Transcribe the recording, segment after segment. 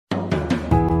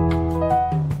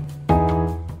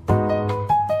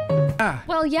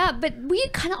Well, yeah, but we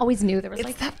kind of always knew there was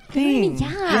like that thing. Yeah.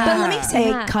 But let me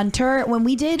say, Cunter, when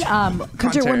we did,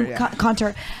 Cunter,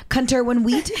 when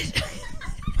we did.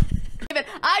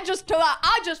 I just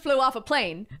flew off a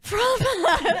plane from.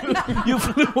 You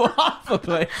flew off a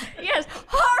plane. Yes,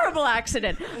 horrible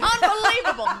accident,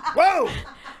 unbelievable. Whoa.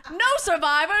 No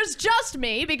survivors, just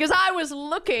me, because I was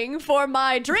looking for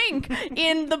my drink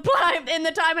in the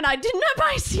time, and I didn't have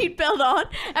my seatbelt on.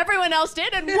 Everyone else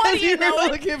did, and what do you know?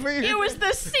 It was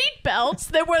the seatbelts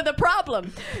that were the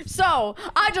problem. So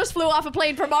I just flew off a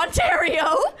plane from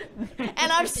Ontario,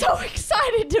 and I'm so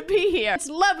excited to be here. It's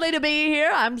lovely to be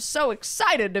here. I'm so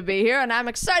excited to be here, and I'm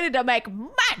excited to make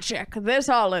magic this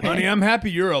holiday. Honey, I'm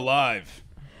happy you're alive.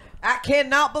 I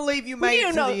cannot believe you made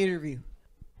it to the interview.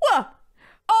 What?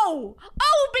 Oh,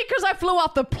 because I flew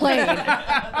off the plane.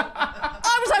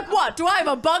 I was like, what? Do I have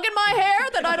a bug in my hair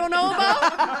that I don't know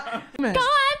about?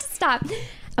 God, stop.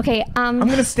 Okay, I'm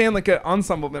gonna stand like an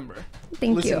ensemble member.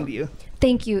 Thank Listen to you.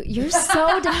 Thank you. You're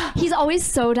so he's always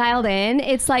so dialed in.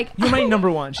 It's like You're my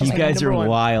number one. You guys are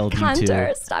wild, you two.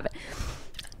 Hunter, stop it.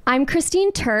 I'm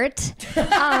Christine Turt. Let's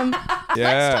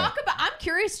talk about. I'm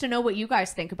curious to know what you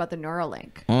guys think about the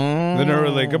Neuralink. The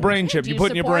Neuralink, a brain chip you put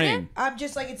in your brain. I'm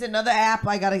just like, it's another app.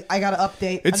 I gotta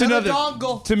update. It's another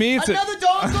dongle. To me, it's another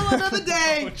dongle, another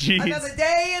day. Oh, another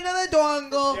day, another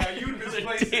dongle. Yeah, you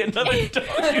another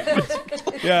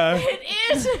dongle. Yeah. It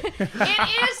is.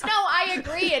 No, I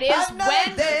agree. It is.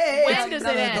 When does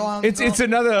it end? It's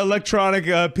another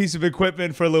electronic piece of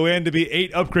equipment for Luann to be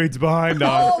 8 upgrades behind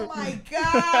on. Oh my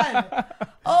god!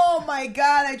 Oh my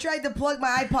god! I tried to plug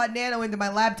my iPod Nano into my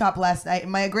laptop last night,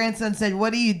 and my grandson said,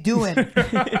 "What are you doing?" And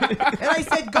I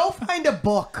said, "Go find a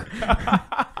book."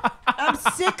 I'm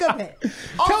sick of it.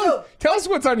 Also, tell us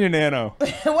what's on your Nano.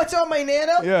 What's on my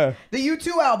Nano? Yeah. The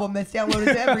U2 album that's downloaded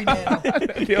to every Nano.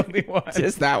 The only one.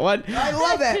 Just that one? I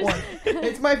love that one.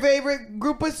 It's my favorite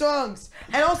group of songs.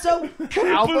 And also,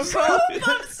 album songs.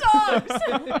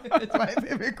 It's my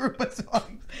favorite group of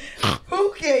songs.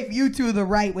 Who gave U2 the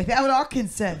right, without our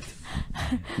consent,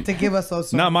 to give us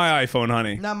those songs? Not my iPhone,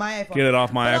 honey. Not my iPhone. Get it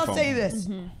off my iPhone. I'll say this.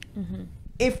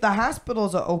 If the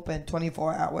hospitals are open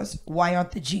 24 hours, why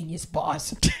aren't the Genius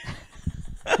bars?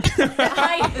 I'm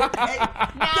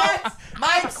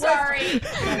sorry.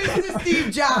 This is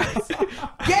Steve Jobs.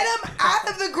 Get him out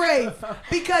of the grave,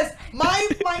 because my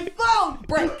phone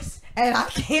breaks and I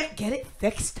can't get it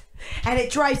fixed. And it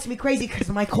drives me crazy because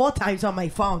my call time's on my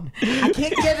phone. I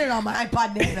can't get it on my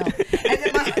iPod Nano. And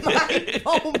then my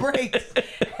phone breaks.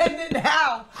 And then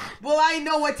how will I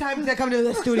know what time to come to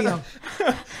the studio?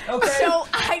 Okay. So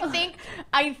I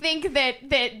think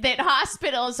that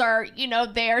hospitals are,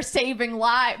 they're saving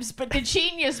lives, but the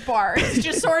Genius Bar is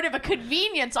just sort of a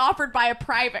convenience offered by a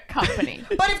private company.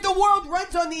 But if the world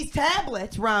runs on these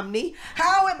tablets, Romney,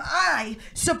 how am I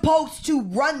supposed to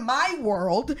run my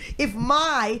world if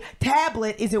my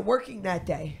tablet isn't working that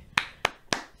day?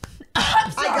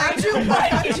 I'm sorry. I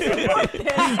got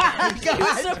you.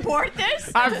 You support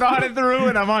this? I've thought it through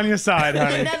and I'm on your side,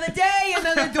 honey. Another day,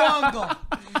 another dongle.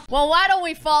 Well, why don't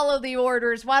we follow the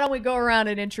orders? Why don't we go around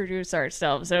and introduce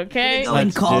ourselves, okay? Go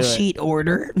in call sheet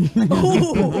order.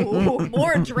 Ooh,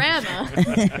 more drama.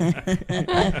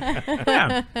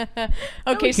 Yeah.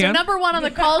 Okay, so number one on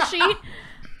the call sheet.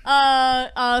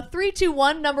 3, 2,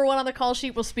 1. Number one on the call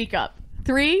sheet will speak up.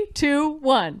 3, 2,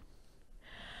 1.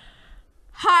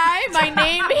 Hi, my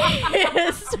name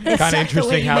is. Kind of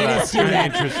interesting how that's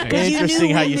Interesting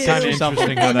how you set yourself up.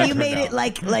 And you made it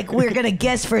like we're gonna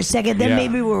guess for a second, then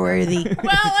maybe we're worthy. Well,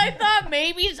 I thought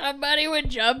maybe somebody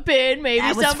would jump in, maybe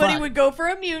somebody would go for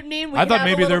a mutiny. And I thought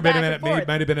maybe there might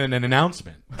have been an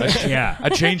announcement.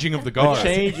 A changing of the guard.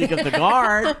 Changing of the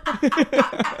guard.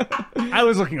 I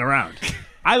was looking around.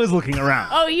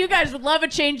 Oh, you guys would love a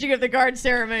changing of the guard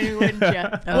ceremony, wouldn't you?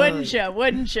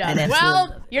 Wouldn't you?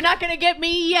 Well, you're not going to get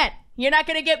me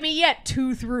yet.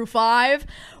 2 through 5.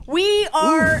 We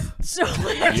are so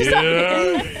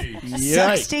excited.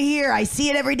 Sucks to hear. I see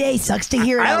it every day. Sucks to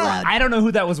hear it out loud. I don't know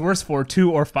who that was worse for,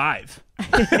 2 or 5.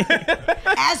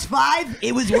 As 5,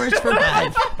 it was worse for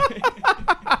 5.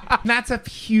 That's a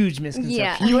huge misconception.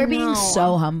 Yeah, You are being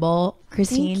so humble,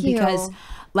 Christine, Thank you. because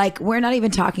we're not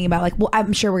even talking about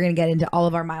I'm sure we're gonna get into all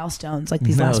of our milestones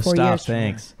these last 4 years.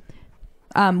 Thanks.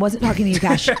 Wasn't talking to you,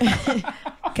 Cash.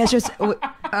 Cash was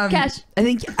Cash. I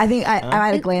think I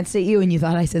might have glanced at you and you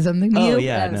thought I said something to you.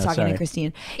 Yeah, I was talking to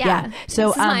Christine. Yeah. So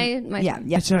this is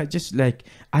my Just like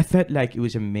I felt like it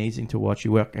was amazing to watch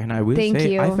you work, and I will Thank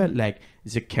say you. I felt like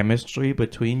the chemistry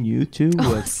between you two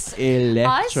was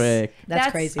electric.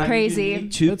 That's crazy. I mean, Crazy. you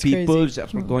need two That's people crazy.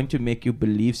 that are going to make you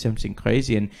believe something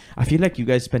crazy, and I feel like you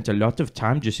guys spent a lot of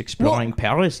time just exploring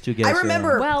Paris together. I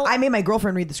remember Well- I made my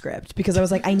girlfriend read the script because I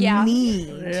was like, I Yeah.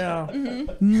 need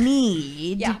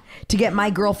Yeah. to get my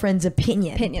girlfriend's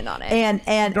opinion on it.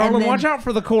 And Darling, then, watch out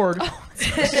for the cord.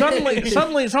 Suddenly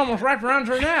it's almost wrapped around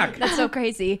your neck. That's so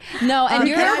crazy. No, and Be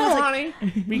you're careful, honey.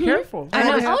 Be careful.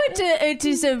 it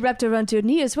is wrapped around your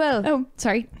knee as well. Oh,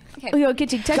 sorry. Oh, you're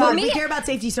getting God, tangled. we care about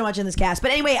safety so much in this cast.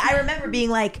 But anyway, I remember being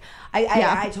like,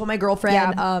 I told my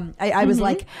girlfriend, I was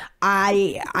like,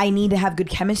 I need to have good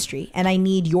chemistry, and I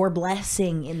need your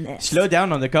blessing in this. Slow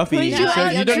down on the coffee. Well, You you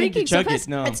don't need to drinking so chug it. fast.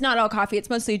 No. It's not all coffee. It's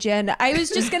mostly gin. I was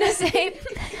just going to say...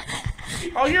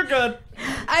 Oh, you're good.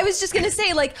 I was just gonna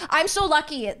say, like, I'm so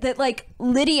lucky that like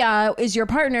Lydia is your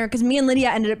partner, because me and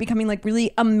Lydia ended up becoming like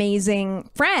really amazing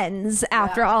friends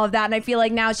after all of that, and I feel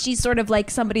like now she's sort of like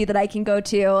somebody that I can go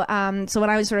to. So when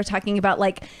I was sort of talking about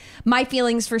like my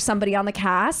feelings for somebody on the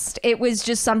cast, it was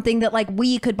just something that like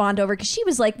we could bond over because she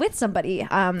was like with somebody.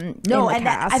 No, and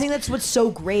I think that's what's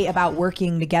so great about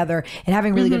working together and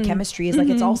having really good chemistry is like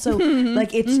it's also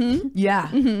like it's yeah.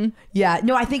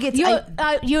 No, I think it's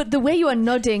The way you are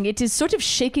nodding, it is sort of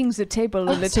shaking the table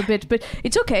a little bit, but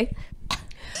it's okay.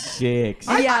 6.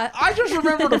 I just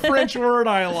remembered a French word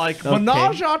I like. Okay.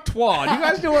 Menage a trois. Do you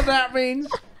guys know what that means?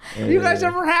 You guys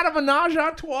ever had a menage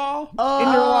a trois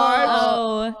in your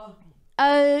lives?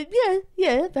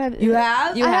 Yeah. You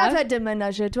have? I have had a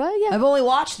menage a trois, yeah. I've only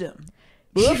watched them.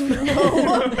 Whoop. How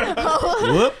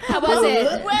was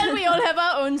it? Well, we all have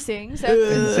our own things.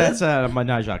 That's a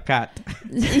menage a cat.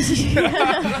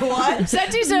 What?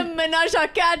 That is a menage a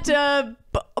cat,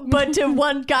 but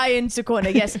one guy in the corner,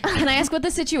 yes. Can I ask what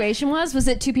the situation was? Was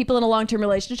it two people in a long-term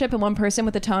relationship and one person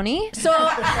with a Tony? So,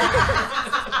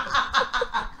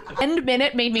 end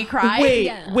minute made me cry.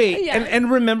 Wait.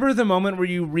 And remember the moment where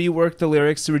you reworked the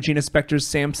lyrics to Regina Spektor's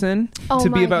Samson to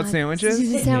be about sandwiches?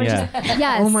 Sandwiches. Yeah.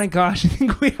 Yes. Oh my gosh, I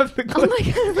think we have the clip.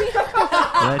 Oh my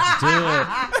God. Let's do it.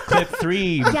 Clip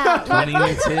 3. Yeah. 20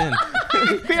 minutes in.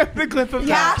 We have the clip of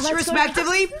that. Cash,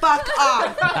 respectively, fuck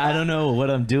off. I don't know what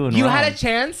I'm doing You wrong. had a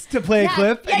chance to play a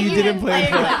clip and you didn't play a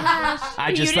clip.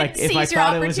 I just You like, didn't if I seize your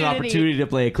thought it was an opportunity to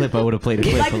play a clip, I would have played a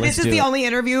clip. Like, but this let's is do the it. only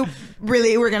interview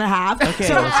really we're gonna have. Okay,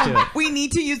 so let's do it. we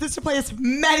need to use this to play as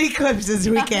many clips as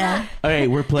we can. All right,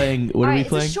 we're playing. What are we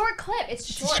playing? It's a short clip. It's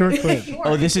short. Short clip.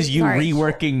 Oh, this is you Sorry.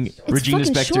 reworking Regina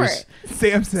fucking Spektor's short.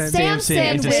 Samson. Samson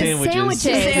into with sandwiches.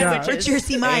 Yeah. For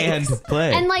juicy and mics.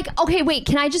 play. And like, okay, wait,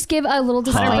 can I just give a little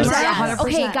disclaimer? 100%.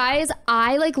 Okay, guys,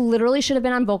 I like literally should have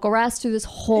been on vocal rest through this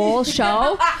whole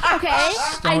show. Okay?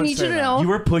 I need you to know. you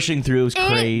were pushing through. It was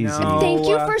crazy. No. Thank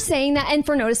you for saying that and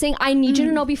for noticing. I need you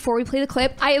to know before we play the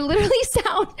clip, I literally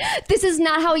sound, this is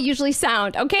not how I usually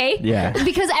sound, okay? Yeah.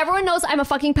 Because everyone knows I'm a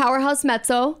fucking powerhouse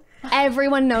mezzo.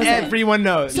 Everyone knows it. Everyone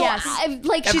knows. So Yes.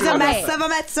 She's a mess of a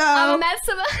mezzo. I'm a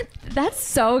mezzo. That's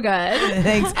so good.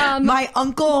 Thanks. My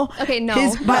uncle. Okay, no.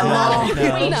 His by-law.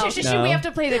 Wait, No. should we have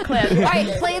to play the clip? All right,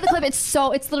 play the clip.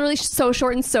 It's literally so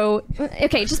short and so,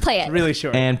 okay, just play it. Really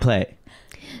short. And play.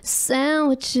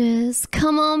 Sandwiches,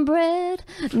 come on bread,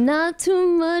 not too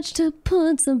much to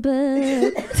put to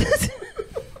bed.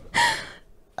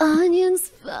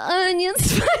 Onions,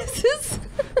 spices.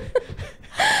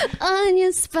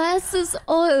 Onion, spices,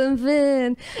 oil, and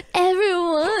vin.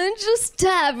 Everyone just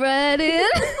dive right in.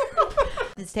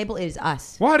 This table is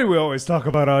us. Why do we always talk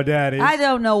about our daddy? I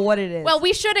don't know what it is. Well,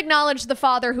 we should acknowledge the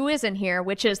Father who is in here,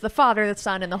 which is the Father, the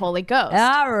Son, and the Holy Ghost.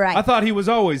 all right. I thought he was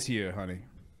always here, honey.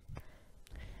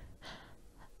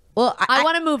 well, I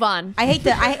want to move on. I hate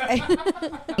that.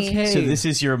 So this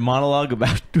is your monologue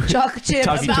about Chocolate chips.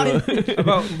 talking to a...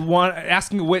 About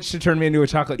asking a witch to turn me into a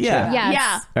chocolate Yeah. chip. Yes.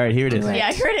 Yeah. All right, here it is.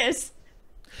 Yeah, here it is.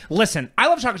 Listen, I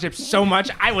love chocolate chips so much,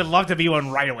 I would love to be one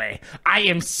right away. I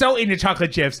am so into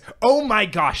chocolate chips. Oh my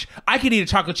gosh. I could eat a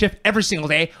chocolate chip every single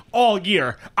day, all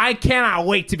year. I cannot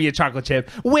wait to be a chocolate chip.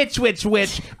 Witch.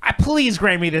 Please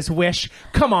grant me this wish.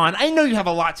 Come on, I know you have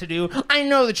a lot to do. I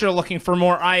know that you're looking for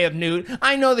more Eye of Newt.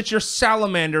 I know that your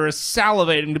salamander is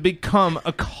salivating to become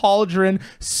a cauldron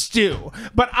stew.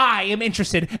 But I am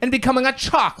interested in becoming a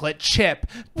chocolate chip.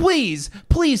 Please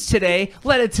today,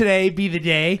 let it today be the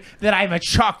day that I'm a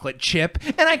chocolate chip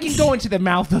and I can go into the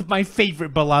mouth of my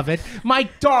favorite beloved, my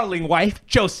darling wife,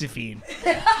 Josephine.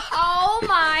 Oh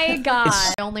my God.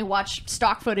 I only watch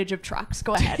stock footage of trucks.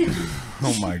 Go ahead.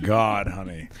 Oh my God,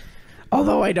 honey.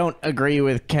 Although I don't agree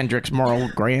with Kendrick's moral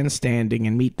grandstanding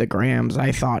in Meet the Grams,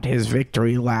 I thought his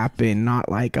victory lap in Not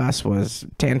Like Us was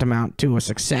tantamount to a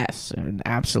success and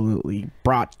absolutely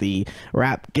brought the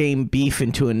rap game beef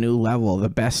into a new level, the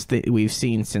best that we've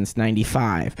seen since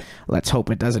 '95. Let's hope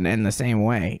it doesn't end the same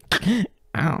way.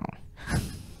 Ow.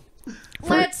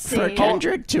 Let's see. For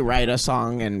Kendrick to write a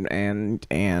song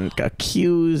and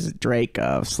accuse Drake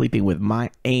of sleeping with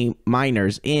A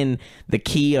minors in the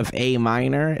key of A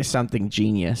minor is something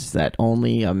genius that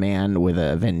only a man with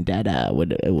a vendetta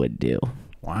would do.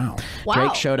 Wow.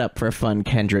 Drake showed up for fun.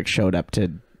 Kendrick showed up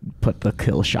to put the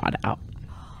kill shot out.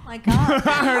 My God.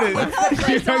 I heard it.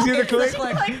 You guys hear the click?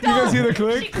 You guys hear the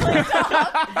click? She clicked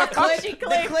off. She The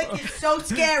clicked. click is so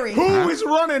scary. Who is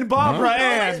running Barbara Who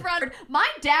is Ann? running? My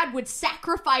dad would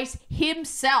sacrifice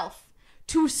himself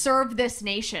to serve this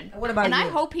nation. What about and you? I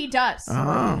hope he does.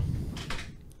 I'd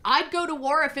go to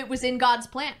war if it was in God's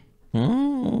plan.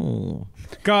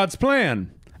 God's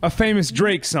Plan. A famous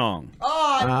Drake song.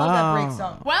 Oh, I love that Drake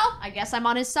song. Well, I guess I'm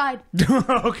on his side.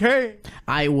 Okay.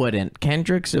 I wouldn't.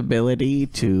 Kendrick's ability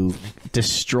to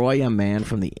destroy a man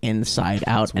from the inside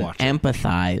out and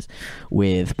empathize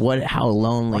with how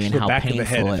lonely and the how back of the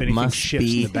head painful if it anything must shifts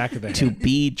in be the back of the to head.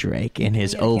 be Drake and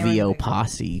his OVO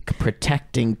posse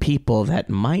protecting people that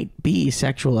might be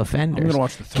sexual offenders. gonna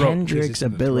watch the throat, 'cause Kendrick's it's in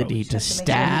the ability to Just to make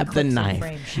sure he stab the clicks in knife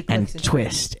frame. She and clicks in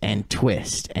twist and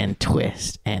twist and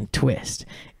twist and twist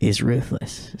is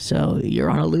ruthless. So you're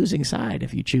on a losing side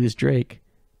if you choose Drake.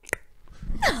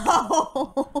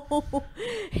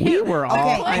 We were all.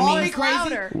 Okay, I call mean, me crazy,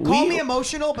 louder. call me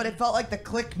emotional, but it felt like the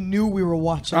click knew we were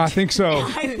watching. I think so.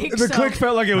 think the so. click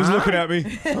felt like it was looking at me.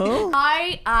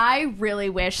 I really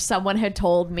wish someone had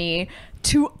told me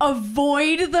to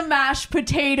avoid the mashed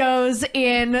potatoes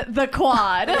in the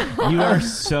quad. you are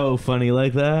so funny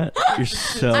like that. You're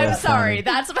so. I'm sorry.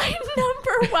 That's my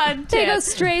number one They go tip.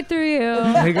 straight through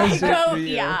you.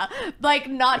 Yeah, like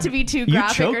not to be too You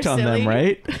graphic choked or on silly. them,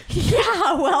 right?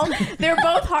 Yeah, well, they're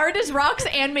both hard as rocks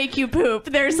and make you poop.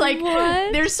 There's like,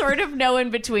 What? there's sort of no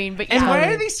in between. But yeah, And why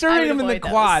are they I serving would them in the avoid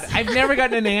those. quad? I've never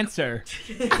gotten an answer.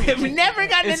 I've never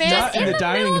gotten an answer. in the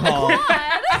dining hall.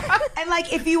 And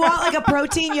like, if you want like a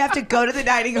protein, you have to go to the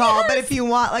dining hall. But if you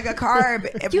want like a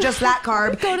carb, just that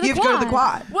carb, go to the you have to go to the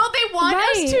quad. quad. Well, they want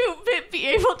Right. us to be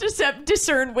able to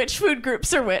discern which food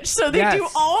groups are which. So they Yes. do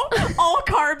all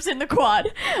carbs in the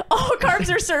quad. All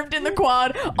carbs are served in the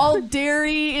quad. All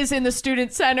dairy is in the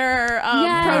student center,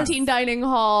 Yes. protein dining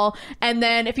hall. And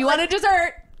then if you want a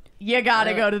dessert, you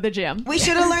gotta go to the gym. We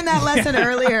should have learned that lesson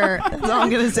earlier. That's all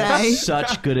I'm gonna say.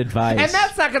 Such good advice. And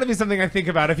that's not going to be something I think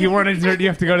about. If you want a dessert, you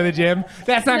have to go to the gym.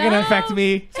 That's not going to affect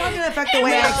me. It's not gonna affect the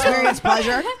way I experience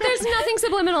pleasure. There's nothing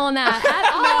subliminal in that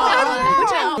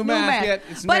at all. No math yet.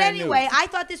 It's But brand new. anyway, I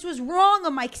thought this was wrong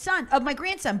of my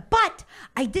grandson. But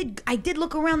I did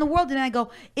look around the world and I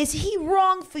go, is he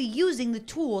wrong for using the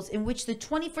tools in which the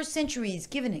 21st century is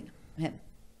giving him?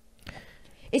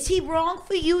 Is he wrong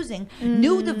for using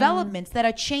new developments that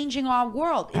are changing our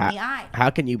world in the eye? How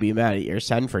can you be mad at your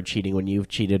son for cheating when you've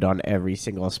cheated on every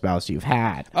single spouse you've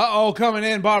had? Uh-oh, coming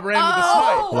in, Barbara Ann with the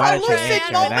snipe. Why A don't you lucid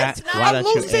answer moment, that? Why a don't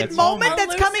you lucid answer? moment A that's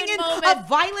lucid coming in, moment. a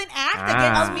violent act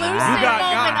against me. Lucid got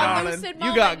moment, God, a darling. lucid You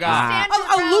moment. got God. You stand your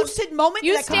A ground. lucid moment.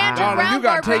 You that stand comes- your Darling, ground, you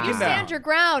got Barbara. taken You down. stand your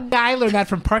ground. I learned that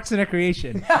from Parks and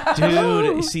Recreation.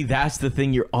 Dude, see, that's the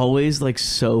thing. You're always like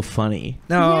so funny.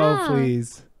 No, Yeah.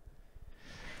 please.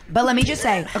 But let me just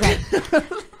say, okay.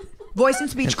 Voice and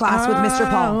speech class with Mr.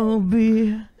 Paul. I'll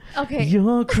be Okay.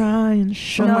 your crying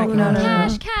show.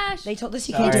 No. Cash. They told us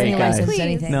you can't do Sorry, any guys. license Please.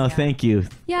 anything. No, thank you.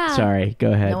 Yeah. Sorry,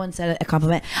 go ahead. No one said a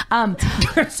compliment.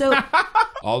 So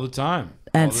All the time.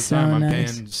 That's All the time. so I'm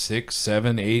nice. paying $6,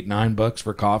 $7, $8, $9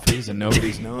 for coffees, and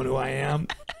nobody's known who I am.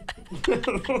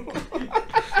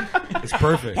 It's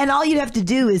perfect. and all you'd have to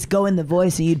do is go in the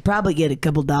voice, and you'd probably get a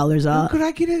couple dollars off. Could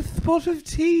I get a pot of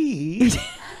tea?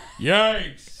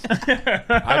 Yikes!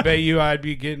 I bet you I'd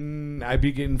be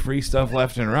getting free stuff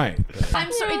left and right.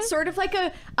 I'm sorry. It's sort of like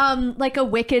a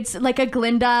Wicked, like a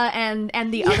Glinda and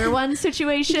the other one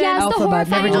situation. Yes, the Alphabet,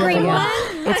 never horrifying do that green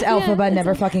again. one. It's Alphabet,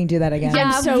 never fucking do that again.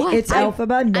 Yeah, so- what? It's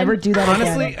Alphabet, never do that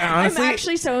Honestly, again. I'm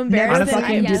actually so embarrassed. Never that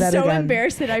fucking I'm do that so again.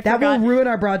 embarrassed that I That forgot. will ruin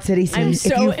our Broad City scene I'm if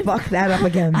so- you fuck that up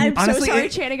again. I'm Honestly, so sorry,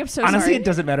 it- Channing. I'm so Honestly, sorry. it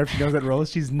doesn't matter if she knows that role.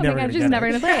 She's Oh my never God, gonna she's get never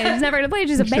it. gonna play it. She's never gonna play it.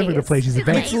 She's a She's never gonna bass. play. She's a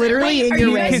bass. It's literally in Are your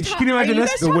you guys range. Can you imagine Are you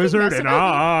this? guys The talking Wizard mess and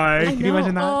about I. Can you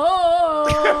imagine that?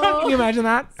 Oh. Can you imagine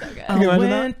that? Can you I imagine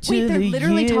that? went to Wait, they're the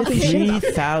literally year talking shit.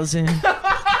 3000.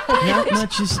 Not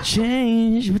much has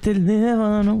changed, but they live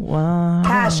on a while.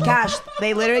 Cash.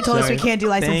 They literally told us we Sorry. can't do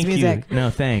licensed Thank music. You. No,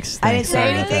 thanks. I didn't Thanks. say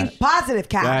Sorry about anything that. positive,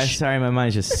 Guys, Cash. sorry, my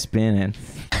mind's just spinning.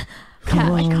 Come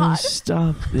Oh my on, God.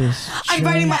 stop this.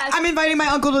 I'm inviting my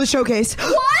uncle to the showcase.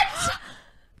 What?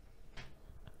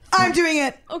 I'm doing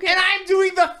it. Okay. And I'm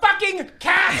doing the fucking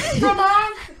cat from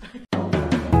Honk.